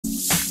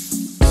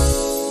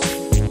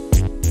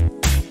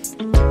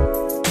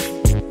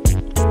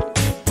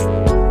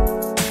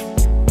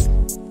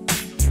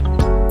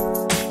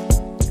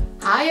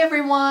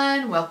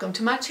welcome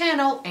to my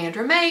channel,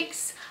 Andra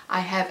Makes. I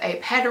have a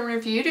pattern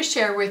review to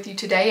share with you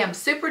today. I'm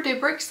super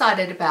duper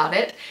excited about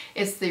it.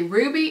 It's the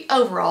Ruby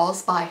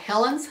Overalls by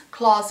Helen's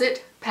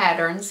Closet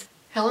Patterns.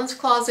 Helen's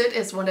Closet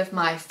is one of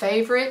my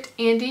favorite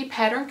indie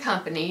pattern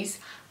companies.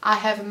 I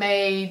have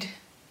made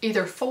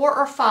either 4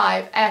 or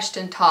 5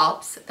 Ashton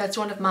tops. That's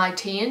one of my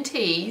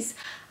TNTs.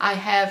 I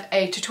have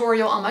a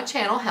tutorial on my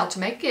channel how to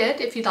make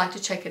it if you'd like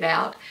to check it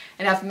out.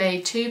 And I've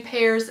made 2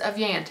 pairs of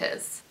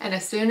Yantas. And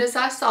as soon as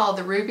I saw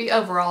the Ruby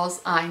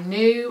Overalls, I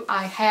knew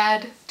I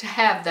had to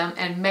have them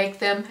and make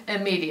them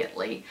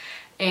immediately.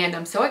 And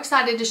I'm so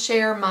excited to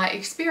share my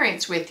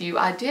experience with you.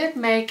 I did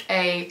make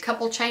a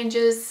couple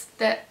changes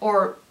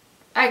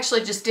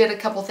actually just did a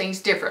couple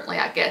things differently,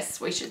 I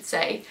guess we should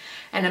say.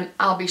 And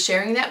I'll be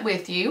sharing that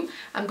with you.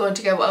 I'm going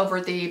to go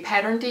over the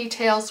pattern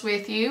details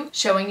with you,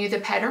 showing you the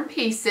pattern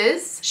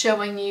pieces,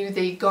 showing you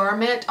the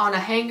garment on a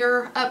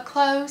hanger up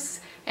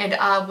close, and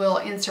I will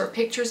insert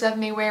pictures of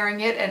me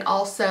wearing it and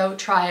also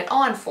try it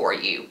on for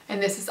you.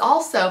 And this is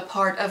also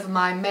part of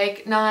my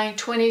Make 9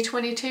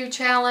 2022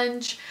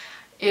 challenge.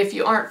 If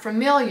you aren't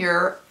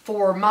familiar,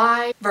 for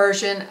my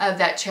version of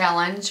that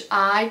challenge,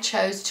 I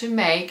chose to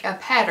make a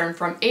pattern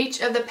from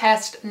each of the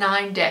past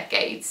 9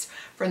 decades,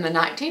 from the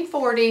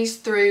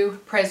 1940s through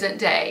present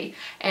day.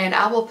 And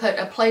I will put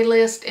a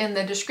playlist in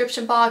the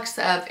description box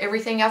of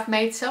everything I've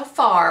made so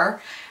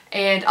far.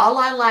 And all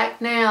I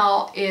like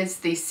now is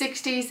the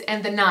 60s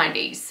and the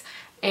 90s.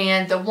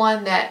 And the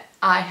one that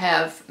I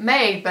have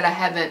made but I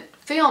haven't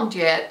filmed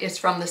yet is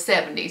from the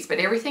 70s. But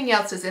everything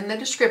else is in the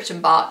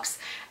description box.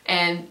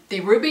 And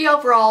the Ruby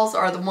Overalls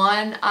are the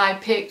one I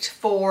picked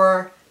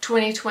for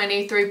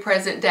 2020 through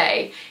present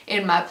day.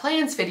 In my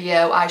plans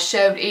video, I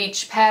showed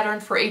each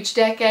pattern for each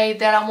decade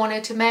that I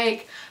wanted to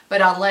make,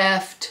 but I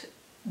left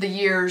the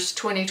years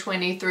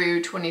 2020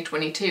 through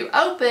 2022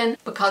 open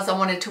because I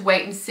wanted to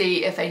wait and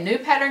see if a new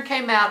pattern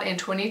came out in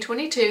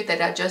 2022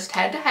 that I just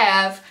had to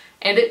have.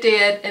 And it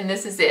did, and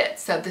this is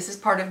it. So this is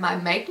part of my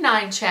Make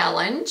 9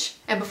 challenge.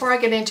 And before I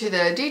get into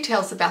the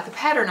details about the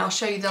pattern, I'll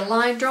show you the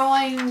line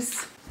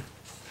drawings.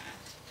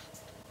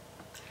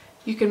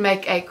 You can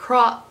make a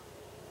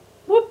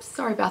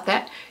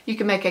You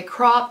can make a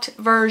cropped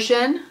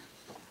version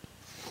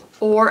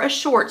or a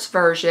shorts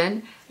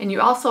version, and you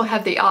also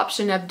have the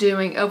option of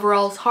doing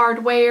overalls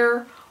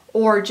hardware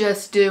or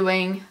just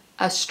doing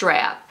a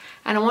strap.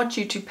 And I want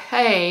you to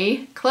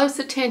pay close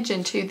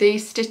attention to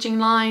these stitching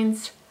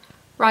lines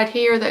right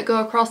here that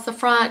go across the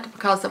front,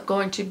 because I'm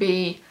going to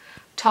be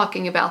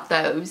talking about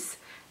those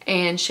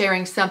and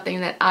sharing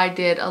something that I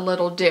did a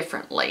little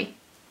differently.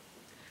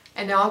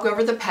 And now I'll go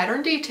over the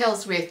pattern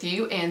details with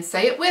you, and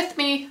say it with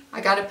me.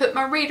 I gotta put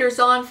my readers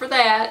on for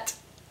that.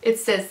 It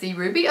says the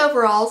Ruby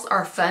Overalls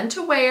are fun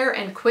to wear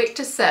and quick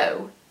to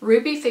sew.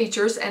 Ruby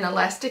features an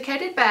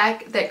elasticated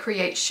back that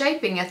creates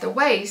shaping at the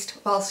waist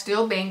while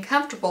still being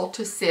comfortable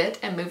to sit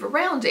and move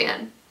around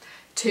in.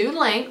 2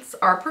 lengths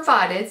are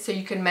provided so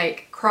you can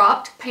make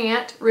cropped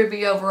pant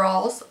Ruby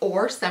Overalls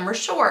or summer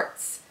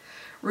shorts.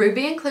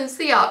 Ruby includes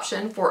the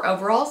option for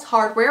overalls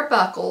hardware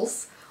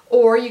buckles,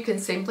 or you can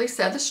simply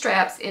sew the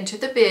straps into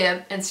the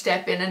bib and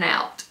step in and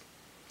out.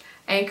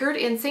 Anchored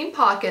inseam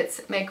pockets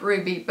make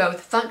Ruby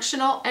both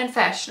functional and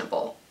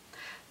fashionable.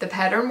 The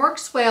pattern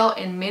works well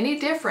in many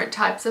different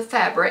types of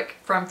fabric,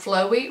 from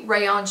flowy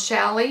rayon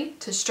challis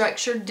to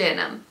structured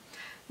denim.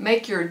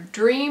 Make your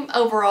dream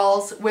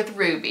overalls with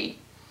Ruby.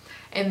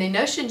 And the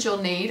notions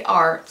you'll need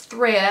are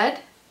thread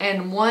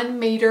and 1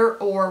 meter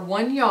or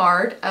 1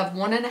 yard of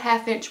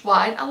 1.5 inch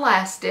wide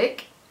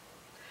elastic,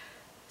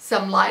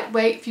 some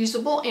lightweight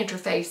fusible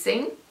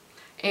interfacing,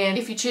 and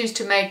if you choose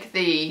to make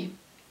the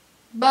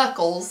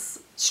buckles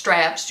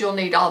straps, you'll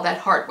need all that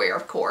hardware,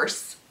 of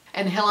course.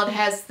 And Helen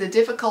has the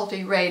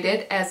difficulty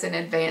rated as an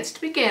advanced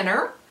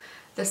beginner.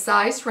 The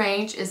size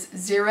range is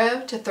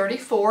 0 to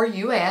 34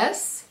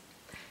 US.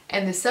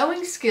 And the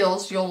sewing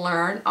skills you'll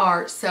learn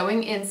are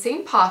sewing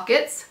inseam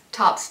pockets,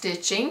 top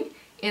stitching,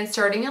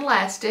 inserting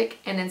elastic,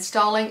 and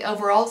installing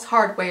overalls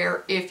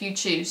hardware if you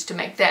choose to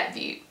make that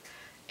view.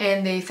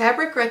 And the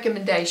fabric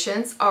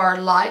recommendations are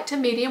light to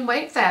medium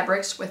weight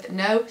fabrics with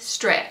no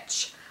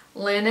stretch: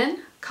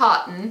 linen,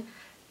 cotton,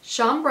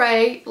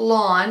 chambray,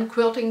 lawn,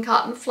 quilting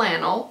cotton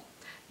flannel,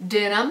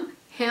 denim,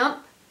 hemp,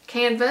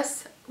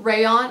 canvas,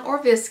 rayon or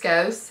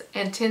viscose,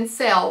 and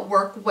tencel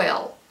work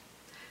well.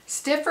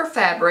 Stiffer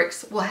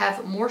fabrics will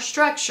have more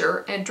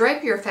structure, and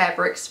drapier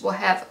fabrics will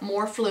have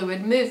more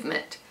fluid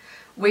movement.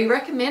 We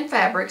recommend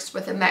fabrics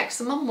with a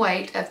maximum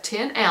weight of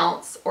 10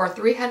 ounce or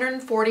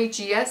 340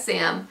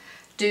 GSM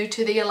due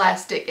to the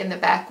elastic in the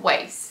back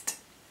waist.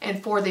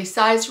 And for the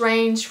size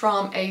range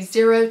from a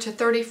 0 to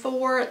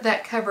 34,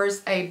 that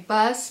covers a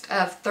bust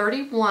of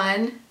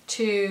 31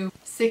 to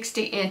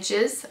 60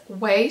 inches,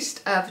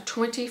 waist of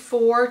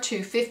 24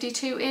 to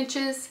 52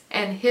 inches,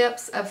 and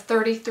hips of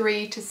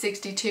 33 to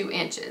 62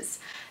 inches.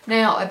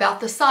 Now about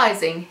the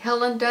sizing,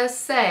 Helen does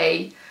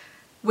say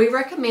we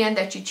recommend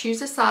that you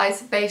choose a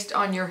size based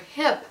on your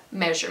hip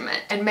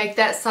measurement and make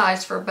that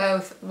size for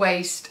both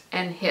waist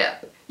and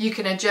hip. You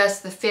can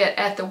adjust the fit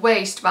at the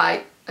waist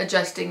by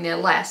adjusting the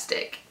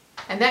elastic.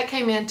 And that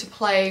came into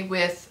play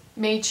with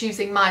me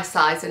choosing my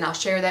size, and I'll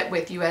share that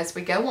with you as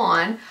we go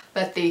on.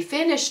 But the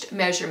finished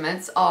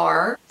measurements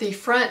are: the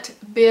front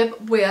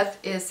bib width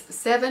is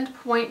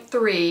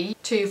 7.3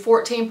 to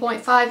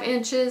 14.5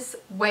 inches,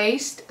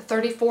 waist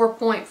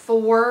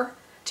 34.4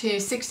 to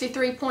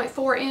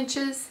 63.4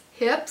 inches,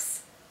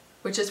 hips,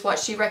 which is what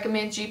she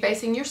recommends you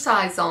basing your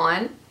size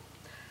on,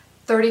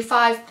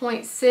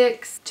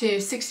 35.6 to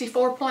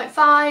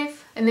 64.5,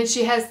 and then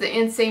she has the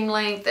inseam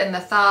length and the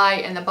thigh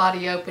and the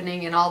body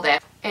opening and all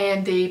that.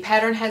 And the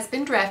pattern has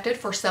been drafted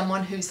for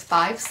someone who's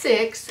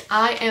 5'6".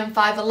 I am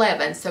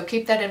 5'11", so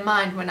keep that in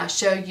mind when I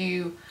show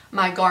you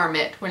my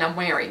garment when I'm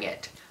wearing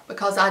it,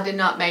 because I did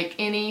not make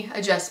any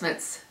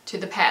adjustments to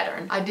the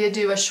pattern. I did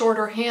do a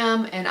shorter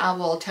hem, and I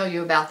will tell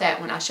you about that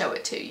when I show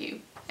it to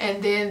you.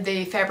 And then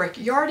the fabric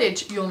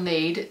yardage you'll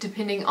need,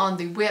 depending on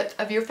the width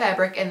of your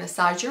fabric and the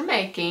size you're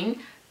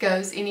making,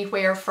 goes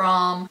anywhere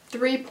from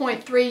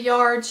 3.3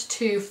 yards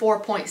to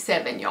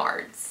 4.7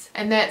 yards.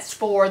 And that's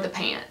for the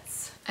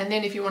pants. And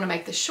then if you want to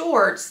make the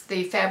shorts,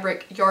 the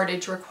fabric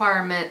yardage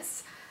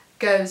requirements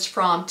goes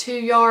from 2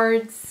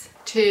 yards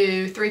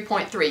to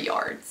 3.3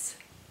 yards.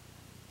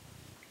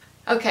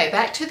 Okay,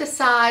 back to the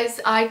size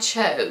I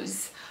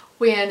chose.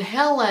 When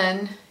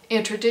Helen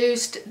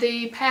introduced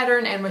the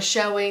pattern and was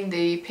showing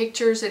the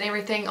pictures and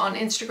everything on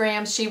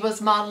Instagram, she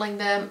was modeling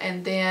them,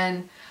 and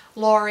then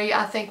Lori,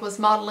 I think, was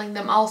modeling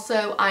them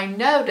also. I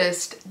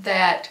noticed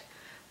that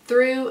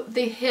through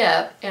the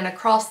hip and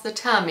across the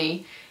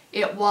tummy,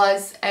 it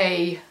was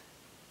a,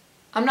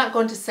 I'm not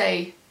going to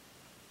say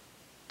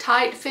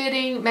tight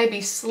fitting,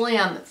 maybe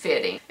slim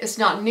fitting. It's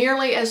not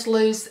nearly as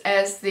loose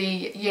as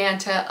the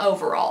Yanta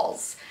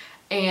overalls.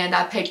 And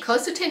I paid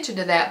close attention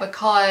to that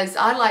because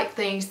I like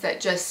things that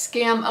just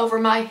skim over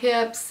my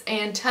hips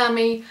and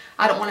tummy.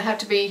 I don't want to have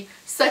to be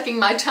sucking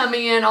my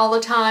tummy in all the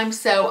time.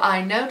 So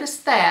I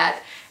noticed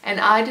that, and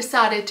I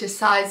decided to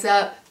size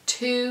up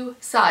 2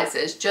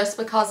 sizes just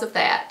because of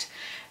that.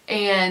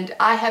 And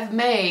I have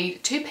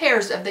made 2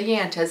 pairs of the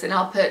Yantas, and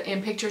I'll put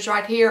in pictures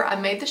right here. I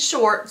made the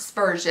shorts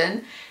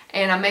version,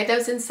 and I made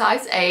those in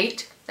size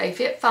 8. They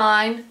fit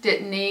fine,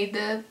 didn't need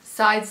the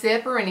side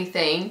zip or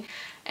anything.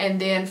 And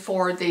then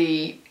for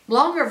the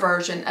longer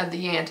version of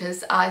the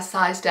Yantas, I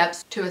sized up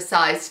to a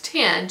size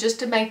 10 just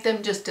to make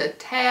them just a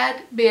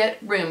tad bit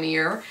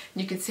roomier.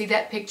 You can see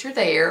that picture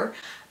there.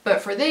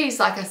 But for these,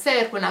 like I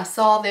said, when I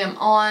saw them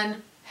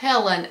on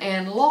Helen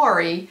and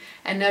Lori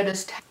and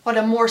noticed what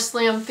a more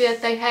slim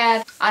fit they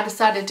had, I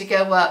decided to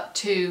go up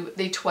to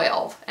the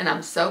 12. And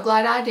I'm so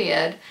glad I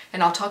did.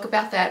 And I'll talk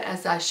about that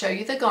as I show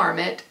you the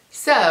garment.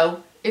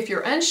 So if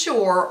you're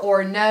unsure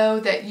or know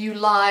that you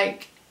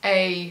like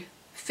a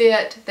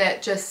fit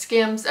that just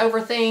skims over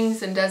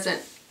things and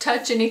doesn't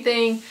touch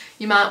anything,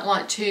 you might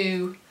want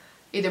to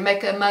either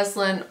make a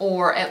muslin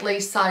or at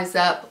least size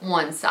up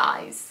 1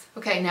 size.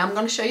 Okay, now I'm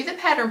going to show you the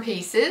pattern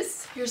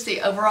pieces. Here's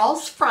the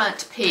overalls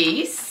front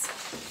piece.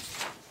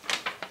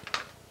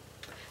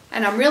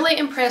 And I'm really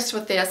impressed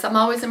with this. I'm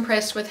always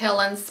impressed with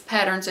Helen's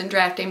patterns and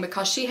drafting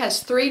because she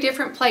has 3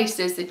 different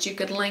places that you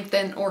could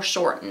lengthen or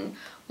shorten.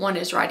 One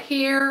is right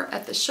here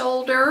at the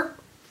shoulder,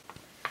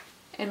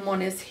 and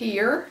one is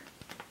here.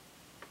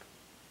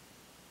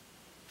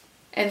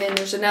 And then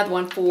there's another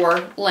one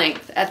for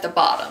length at the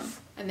bottom.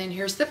 And then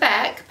here's the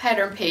back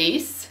pattern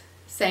piece.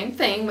 Same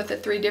thing with the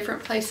 3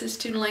 different places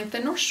to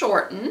lengthen or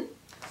shorten.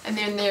 And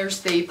then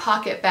there's the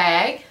pocket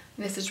bag.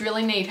 And this is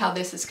really neat how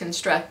this is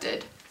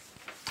constructed.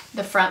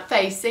 The front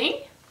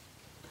facing,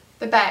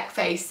 the back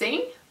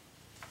facing,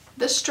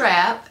 the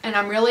strap. And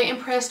I'm really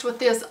impressed with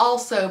this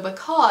also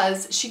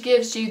because she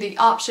gives you the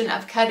option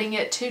of cutting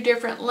it 2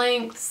 different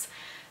lengths.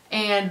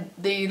 And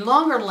the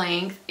longer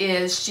length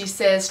is, she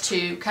says,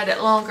 to cut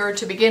it longer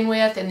to begin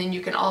with, and then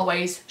you can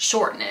always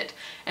shorten it.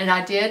 And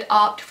I did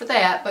opt for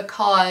that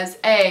because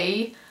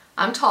A,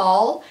 I'm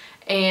tall,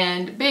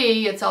 and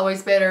B, it's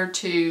always better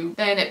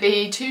than it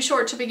be too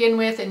short to begin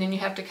with and then you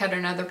have to cut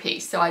another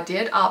piece. So I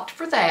did opt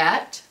for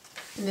that.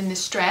 And then the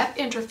strap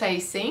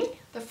interfacing,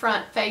 the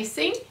front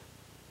facing,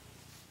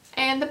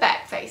 and the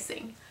back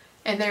facing.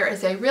 And there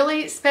is a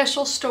really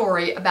special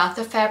story about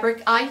the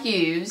fabric I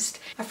used.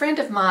 A friend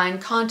of mine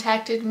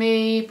contacted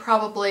me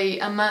probably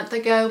a month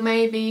ago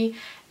maybe,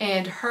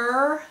 and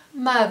her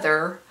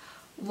mother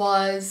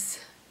was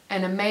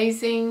an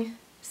amazing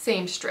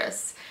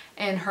seamstress.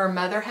 And her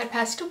mother had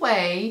passed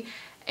away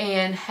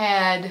and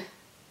had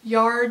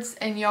yards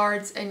and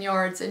yards and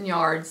yards and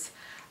yards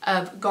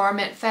of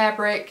garment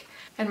fabric.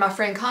 And my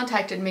friend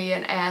contacted me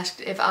and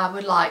asked if I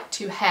would like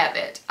to have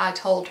it. I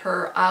told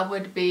her I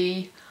would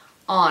be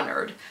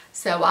honored.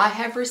 So I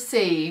have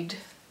received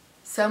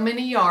so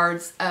many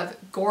yards of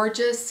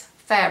gorgeous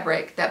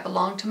fabric that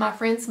belonged to my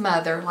friend's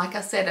mother. Like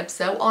I said, I'm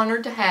so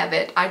honored to have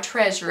it. I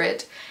treasure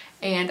it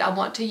and I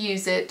want to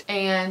use it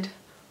and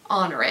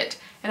honor it.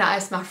 And I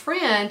asked my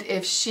friend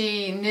if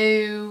she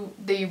knew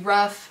the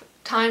rough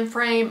time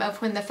frame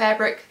of when the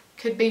fabric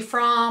could be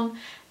from,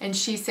 and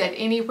she said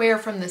anywhere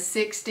from the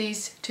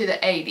 60s to the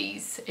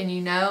 80s. And you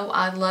know,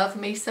 I love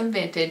me some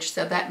vintage,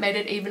 so that made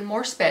it even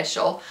more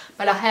special.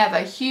 But I have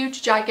a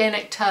huge,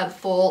 gigantic tub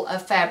full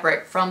of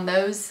fabric from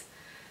those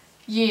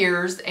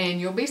years, and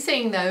you'll be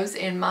seeing those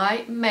in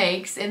my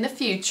makes in the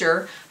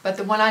future. But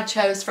the one I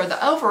chose for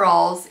the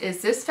overalls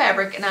is this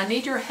fabric, and I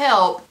need your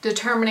help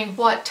determining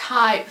what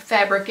type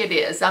fabric it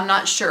is. I'm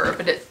not sure,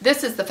 but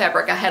this is the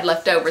fabric I had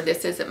left over.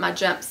 This isn't my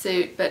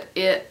jumpsuit, but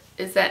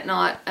is that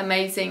not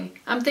amazing?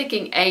 I'm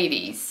thinking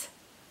 80s.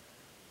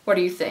 What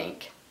do you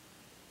think?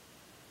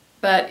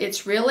 But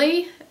it's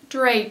really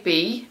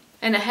drapey,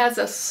 and it has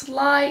a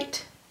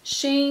slight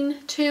sheen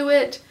to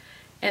it.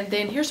 And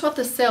then here's what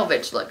the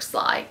selvage looks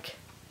like.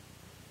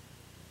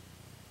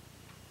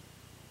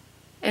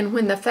 And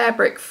when the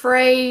fabric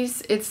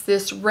frays, it's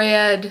this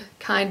red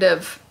kind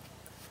of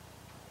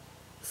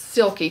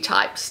silky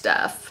type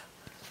stuff.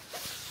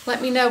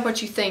 Let me know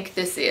what you think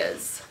this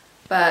is.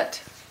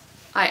 But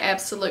I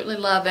absolutely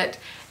love it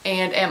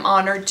and am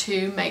honored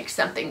to make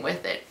something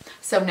with it.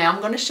 So now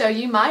I'm going to show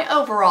you my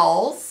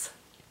overalls.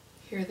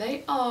 Here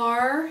they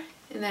are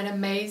in that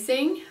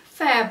amazing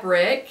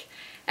fabric.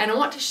 And I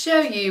want to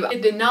show you,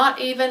 it did not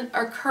even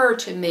occur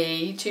to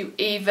me to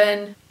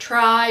even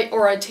try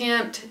or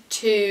attempt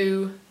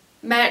to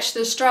match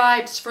the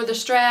stripes for the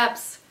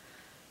straps.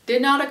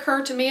 Did not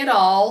occur to me at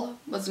all,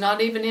 was not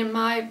even in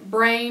my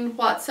brain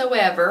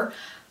whatsoever.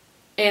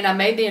 And I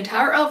made the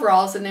entire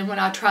overalls, and then when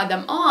I tried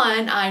them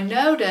on, I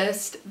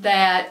noticed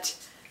that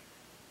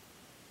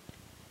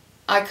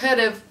I could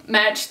have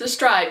matched the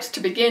stripes to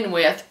begin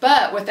with,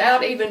 but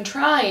without even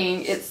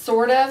trying, it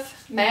sort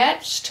of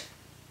matched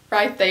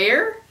right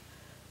there,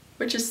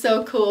 which is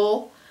so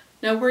cool.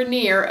 Nowhere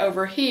near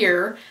over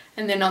here.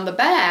 And then on the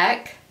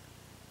back,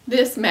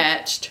 this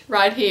matched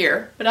right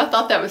here. But I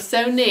thought that was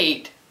so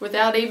neat.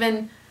 Without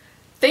even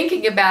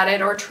thinking about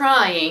it or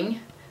trying,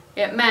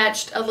 it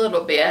matched a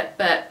little bit.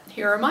 But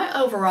here are my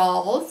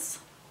overalls.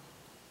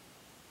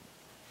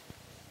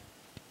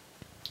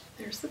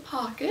 There's the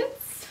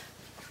pockets.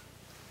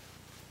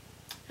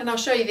 And I'll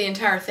show you the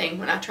entire thing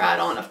when I try it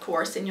on, of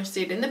course, and you'll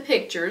see it in the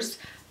pictures.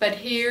 But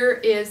here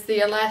is the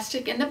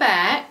elastic in the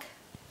back.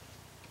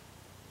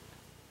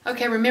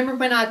 Okay, remember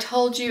when I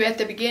told you at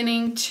the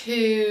beginning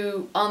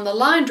on the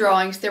line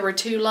drawings, there were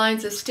 2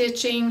 lines of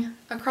stitching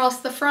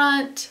across the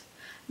front?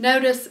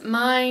 Notice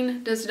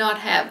mine does not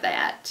have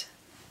that.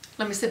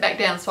 Let me sit back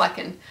down so I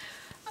can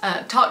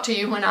talk to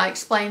you when I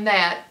explain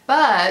that.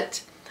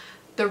 But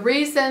the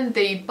reason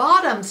the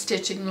bottom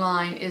stitching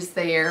line is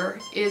there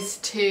is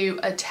to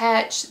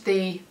attach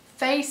the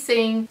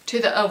facing to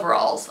the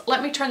overalls.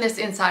 Let me turn this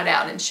inside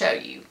out and show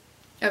you.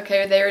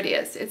 Okay, there it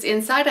is. It's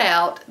inside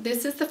out.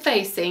 This is the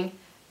facing.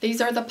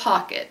 These are the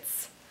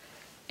pockets.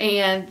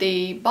 And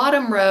the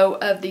bottom row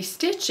of the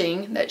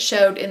stitching that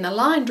showed in the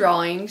line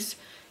drawings,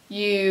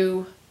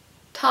 you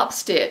top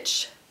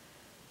stitch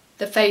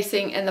the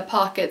facing and the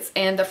pockets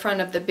and the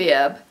front of the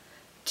bib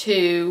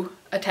to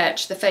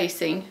attach the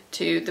facing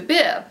to the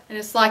bib. And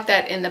it's like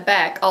that in the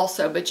back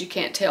also, but you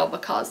can't tell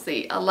because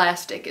the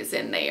elastic is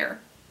in there.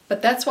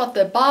 But that's what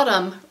the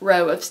bottom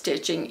row of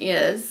stitching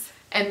is.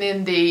 And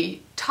then the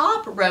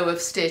top row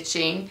of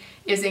stitching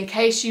is in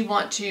case you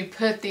want to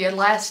put the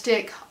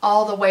elastic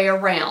all the way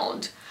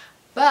around.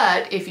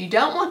 But if you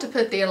don't want to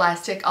put the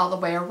elastic all the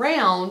way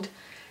around,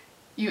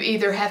 you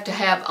either have to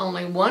have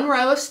only 1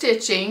 row of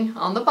stitching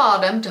on the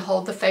bottom to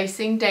hold the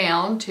facing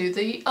down to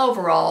the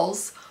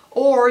overalls,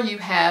 or you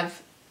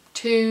have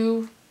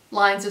 2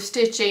 lines of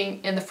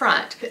stitching in the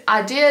front.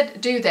 I did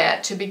do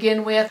that to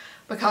begin with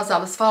because I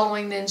was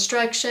following the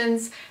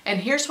instructions, and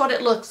here's what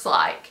it looks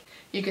like.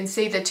 You can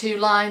see the 2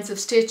 lines of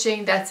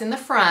stitching that's in the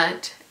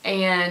front,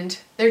 and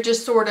they're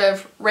just sort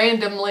of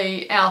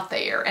randomly out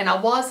there, and I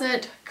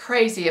wasn't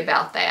crazy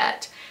about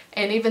that.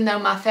 And even though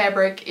my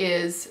fabric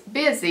is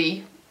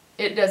busy,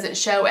 it doesn't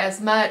show as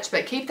much,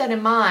 but keep that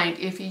in mind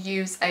if you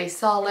use a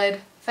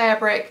solid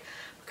fabric,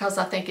 because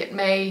I think it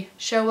may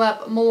show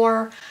up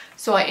more.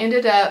 So I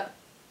ended up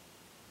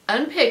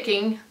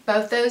unpicking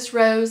both those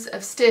rows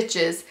of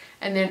stitches,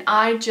 and then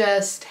I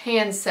just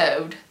hand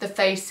sewed the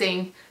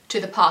facing to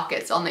the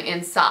pockets on the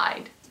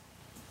inside.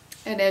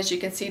 And as you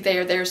can see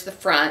there's the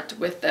front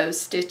with those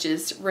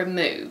stitches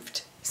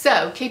removed.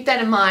 So keep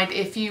that in mind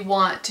if you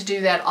want to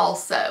do that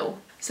also.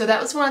 So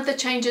that was one of the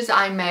changes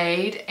I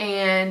made,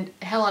 and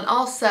Helen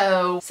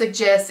also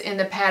suggests in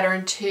the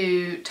pattern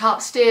to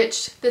top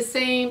stitch the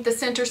seam, the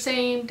center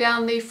seam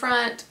down the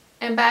front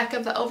and back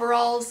of the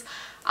overalls.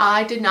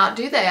 I did not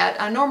do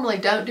that. I normally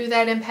don't do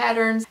that in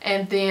patterns.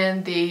 And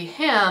then the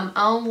hem,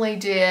 I only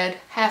did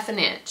 1/2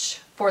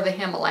 inch for the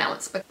hem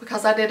allowance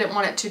because I didn't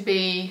want it to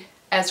be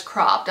as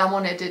cropped. I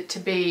wanted it to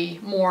be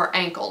more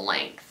ankle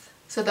length.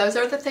 So those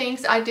are the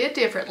things I did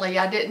differently.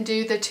 I didn't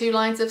do the 2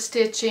 lines of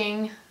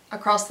stitching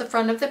across the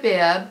front of the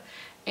bib,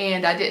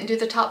 and I didn't do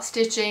the top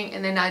stitching,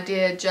 and then I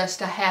did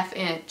just a 1/2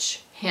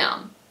 inch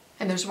hem.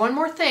 And there's one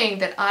more thing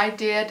that I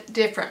did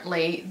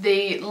differently.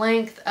 The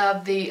length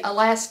of the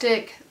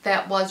elastic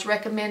that was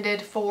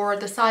recommended for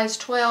the size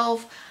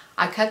 12,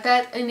 I cut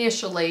that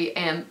initially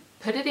and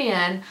put it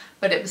in,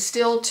 but it was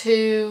still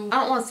too, I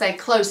don't want to say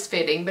close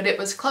fitting, but it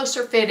was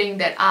closer fitting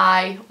that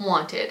I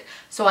wanted.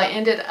 So I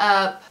ended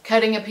up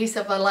cutting a piece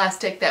of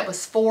elastic that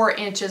was 4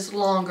 inches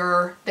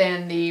longer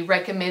than the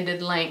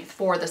recommended length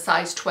for the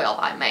size 12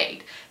 I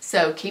made.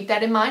 So keep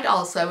that in mind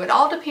also. It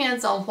all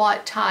depends on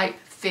what type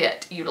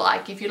fit you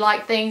like. If you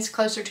like things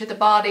closer to the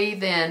body,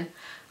 then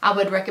I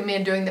would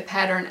recommend doing the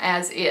pattern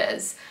as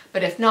is.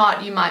 But if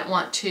not, you might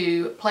want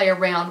to play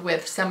around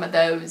with some of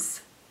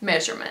those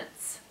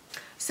measurements.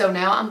 So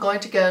now I'm going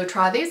to go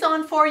try these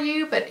on for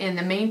you, but in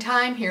the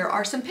meantime, here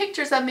are some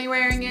pictures of me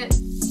wearing it.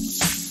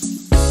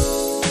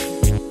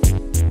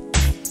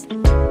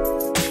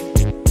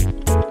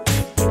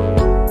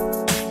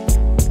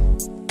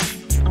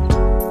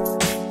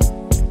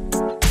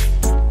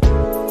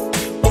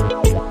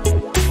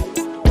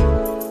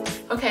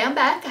 Okay, I'm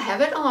back. I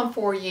have it on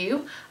for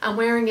you. I'm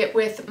wearing it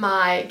with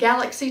my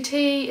Galaxy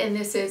tee, and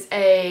this is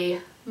a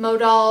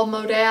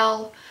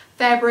modal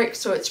fabric,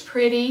 so it's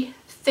pretty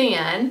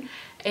thin.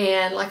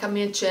 And like I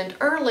mentioned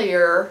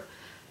earlier,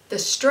 the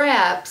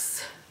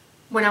straps,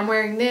 when I'm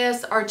wearing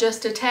this, are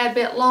just a tad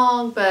bit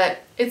long,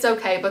 but it's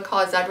okay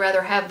because I'd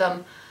rather have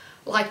them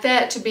like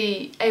that to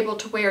be able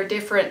to wear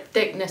different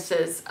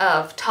thicknesses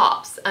of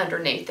tops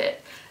underneath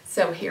it.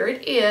 So here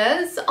it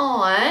is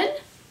on.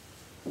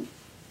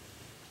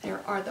 There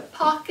are the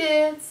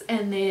pockets,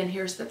 and then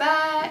here's the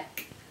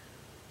back.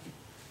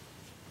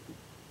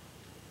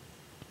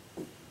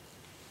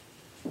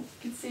 You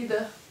can see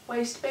the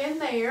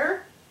waistband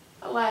there,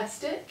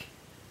 elastic.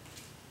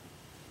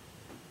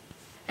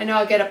 And now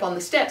I'll get up on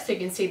the steps so you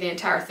can see the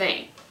entire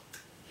thing.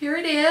 Here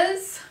it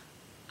is.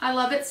 I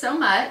love it so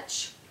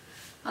much.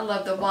 I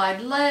love the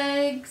wide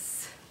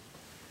legs,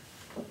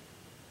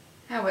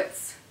 how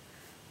it's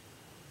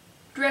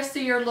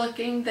dressier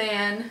looking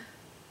than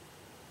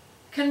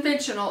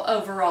conventional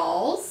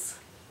overalls.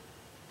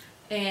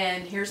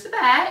 And here's the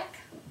back.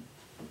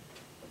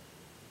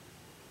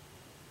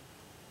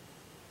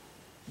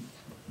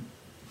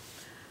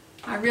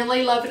 I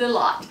really love it a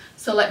lot.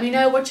 So let me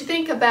know what you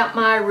think about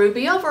my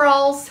ruby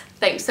overalls.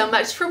 Thanks so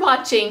much for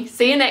watching.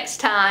 See you next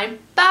time.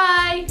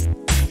 Bye!